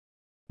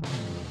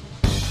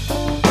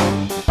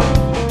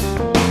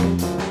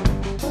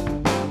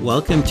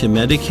Welcome to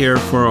Medicare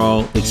for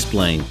All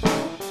Explained.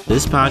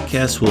 This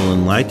podcast will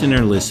enlighten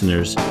our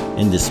listeners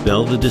and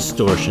dispel the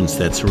distortions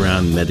that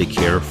surround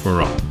Medicare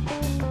for All.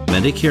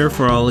 Medicare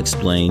for All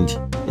Explained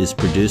is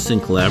produced in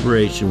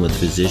collaboration with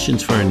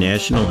Physicians for a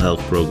National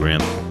Health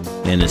Program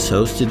and is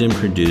hosted and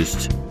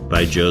produced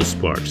by Joe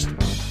Sparks.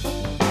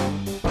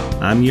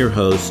 I'm your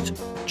host,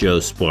 Joe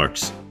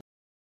Sparks.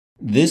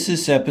 This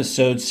is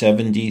episode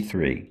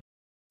 73,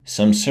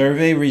 some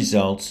survey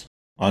results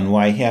on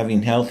why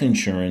having health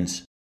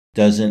insurance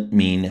doesn't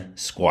mean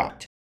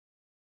squat.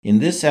 In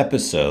this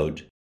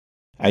episode,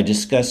 I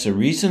discuss a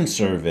recent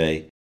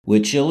survey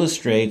which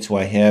illustrates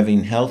why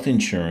having health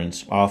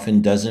insurance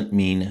often doesn't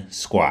mean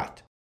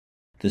squat.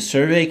 The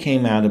survey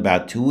came out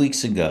about 2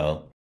 weeks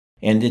ago,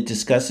 and it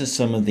discusses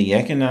some of the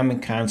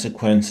economic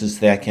consequences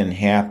that can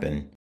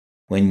happen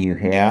when you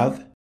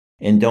have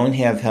and don't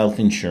have health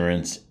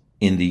insurance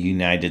in the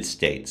United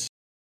States.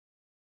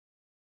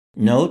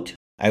 Note,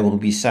 I will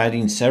be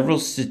citing several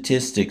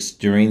statistics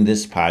during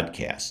this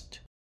podcast.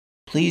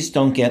 Please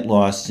don't get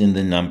lost in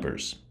the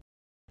numbers.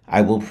 I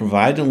will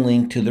provide a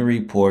link to the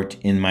report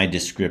in my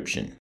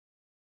description.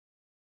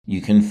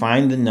 You can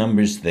find the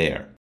numbers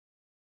there.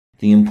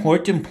 The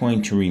important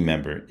point to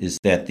remember is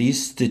that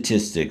these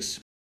statistics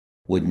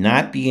would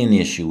not be an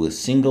issue with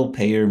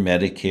single-payer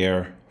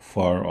Medicare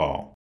for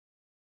all.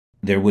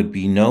 There would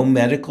be no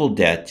medical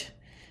debt,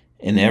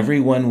 and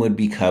everyone would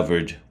be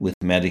covered with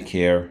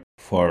Medicare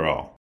for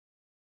all.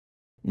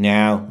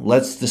 Now,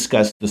 let's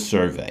discuss the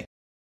survey.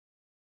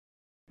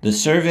 The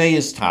survey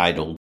is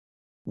titled,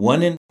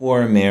 1 in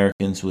 4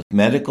 Americans with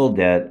medical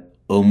debt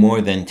owe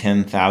more than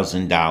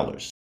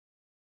 $10,000.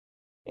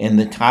 And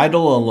the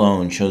title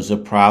alone shows a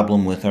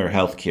problem with our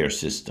healthcare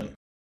system.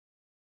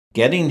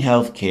 Getting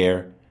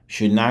healthcare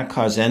should not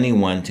cause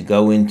anyone to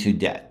go into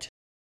debt.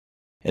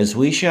 As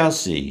we shall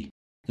see,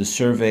 the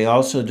survey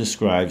also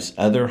describes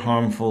other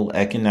harmful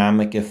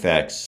economic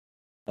effects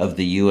of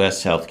the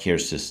U.S.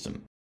 healthcare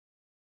system.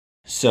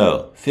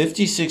 So,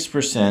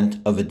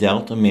 56% of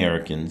adult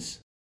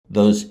Americans,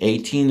 those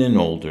 18 and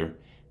older,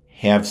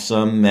 have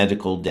some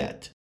medical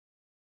debt.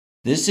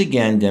 This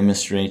again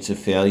demonstrates a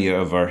failure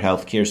of our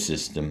healthcare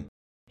system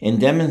and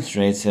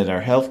demonstrates that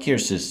our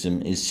healthcare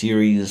system is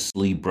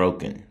seriously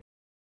broken.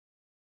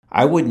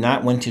 I would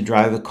not want to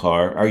drive a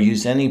car or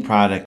use any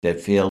product that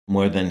failed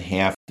more than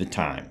half the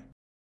time.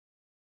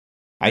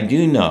 I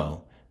do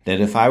know that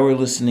if I were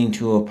listening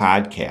to a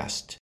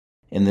podcast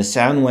and the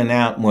sound went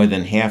out more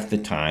than half the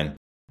time,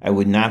 I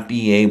would not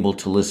be able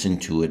to listen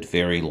to it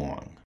very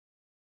long.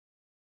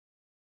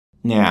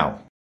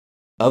 Now,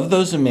 of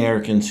those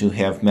Americans who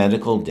have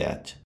medical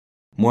debt,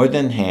 more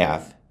than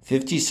half,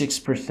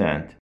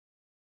 56%,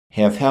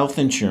 have health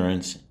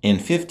insurance and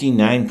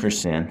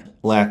 59%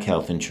 lack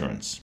health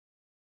insurance.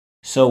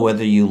 So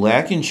whether you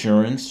lack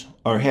insurance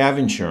or have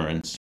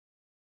insurance,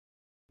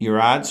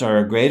 your odds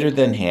are greater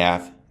than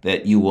half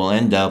that you will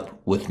end up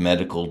with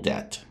medical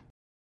debt.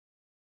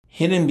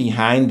 Hidden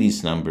behind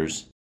these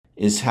numbers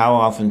is how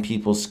often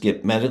people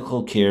skip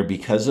medical care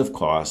because of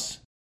costs,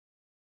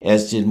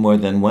 as did more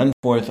than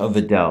 1/4 of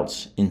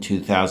adults in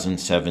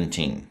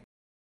 2017.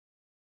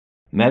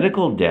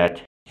 Medical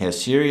debt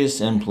has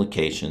serious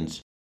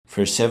implications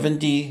for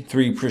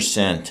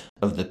 73%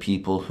 of the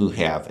people who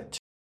have it.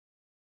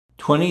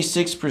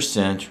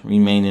 26%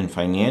 remain in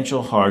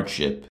financial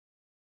hardship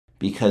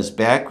because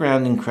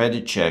background and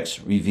credit checks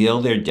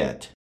reveal their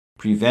debt,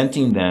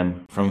 preventing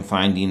them from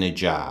finding a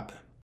job.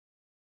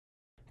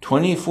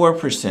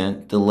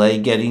 24% delay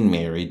getting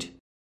married,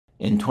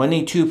 and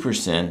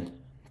 22%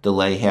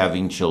 delay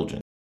having children.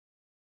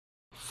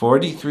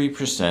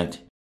 43%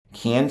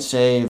 can't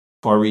save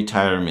for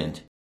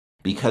retirement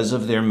because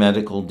of their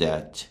medical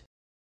debt,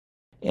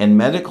 and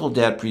medical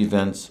debt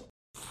prevents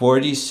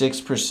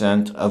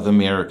 46% of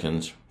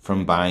Americans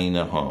from buying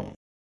a home.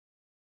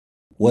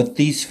 What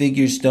these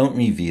figures don't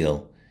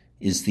reveal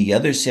is the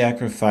other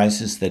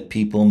sacrifices that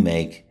people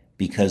make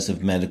because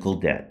of medical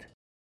debt.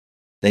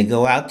 They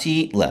go out to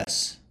eat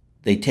less.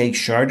 They take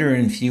shorter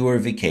and fewer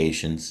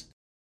vacations.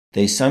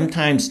 They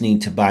sometimes need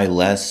to buy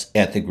less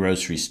at the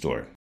grocery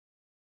store.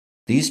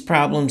 These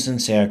problems and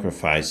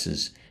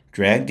sacrifices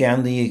drag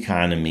down the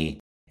economy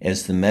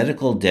as the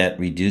medical debt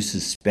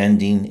reduces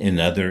spending in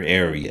other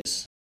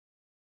areas.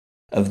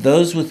 Of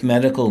those with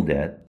medical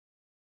debt,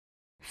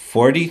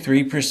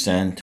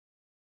 43%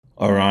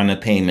 are on a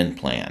payment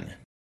plan.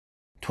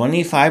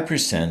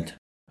 25%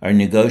 are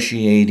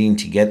negotiating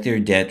to get their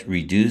debt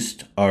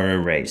reduced or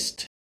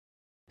erased.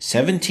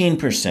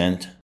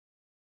 17%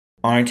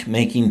 aren't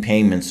making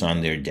payments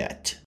on their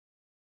debt.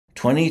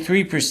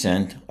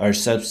 23% are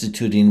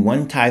substituting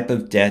one type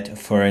of debt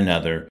for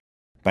another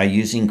by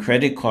using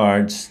credit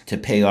cards to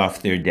pay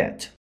off their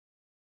debt.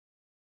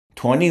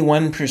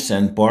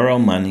 21% borrow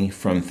money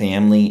from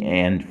family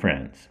and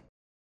friends.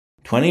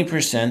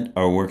 20%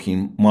 are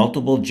working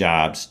multiple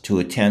jobs to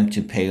attempt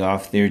to pay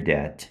off their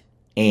debt,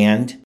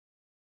 and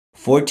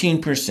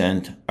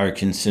 14% are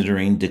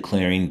considering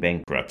declaring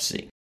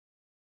bankruptcy.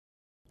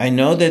 I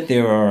know that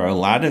there are a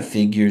lot of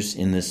figures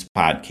in this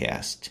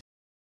podcast,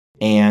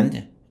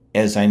 and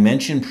as I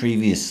mentioned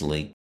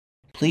previously,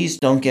 please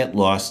don't get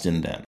lost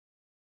in them.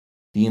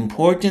 The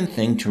important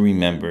thing to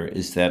remember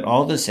is that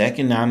all this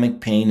economic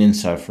pain and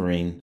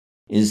suffering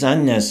is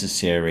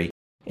unnecessary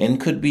and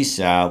could be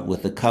solved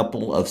with a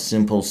couple of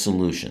simple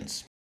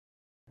solutions.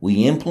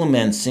 We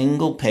implement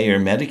single-payer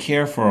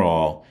Medicare for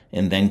all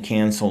and then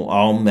cancel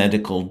all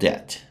medical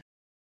debt.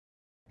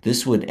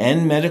 This would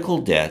end medical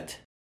debt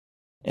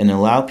and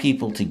allow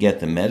people to get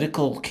the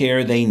medical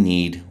care they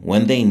need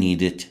when they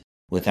need it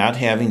without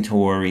having to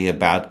worry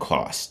about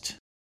cost.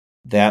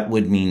 That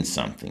would mean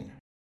something.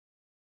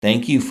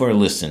 Thank you for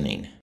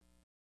listening.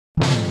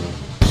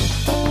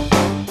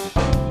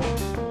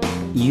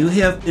 You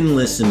have been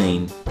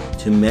listening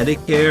to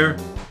Medicare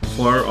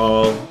for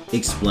All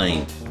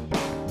Explained.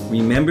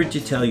 Remember to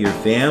tell your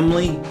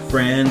family,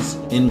 friends,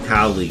 and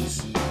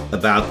colleagues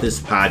about this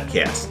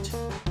podcast.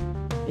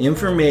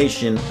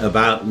 Information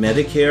about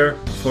Medicare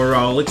for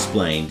All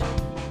Explained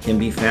can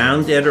be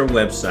found at our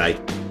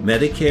website,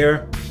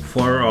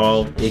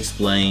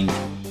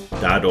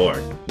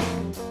 medicareforallexplained.org.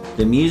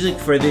 The music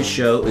for this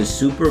show is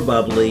Super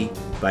Bubbly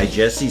by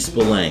Jesse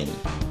Spillane.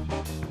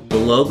 The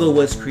logo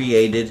was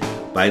created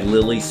by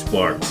Lily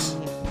Sparks.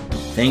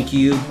 Thank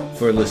you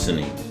for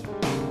listening.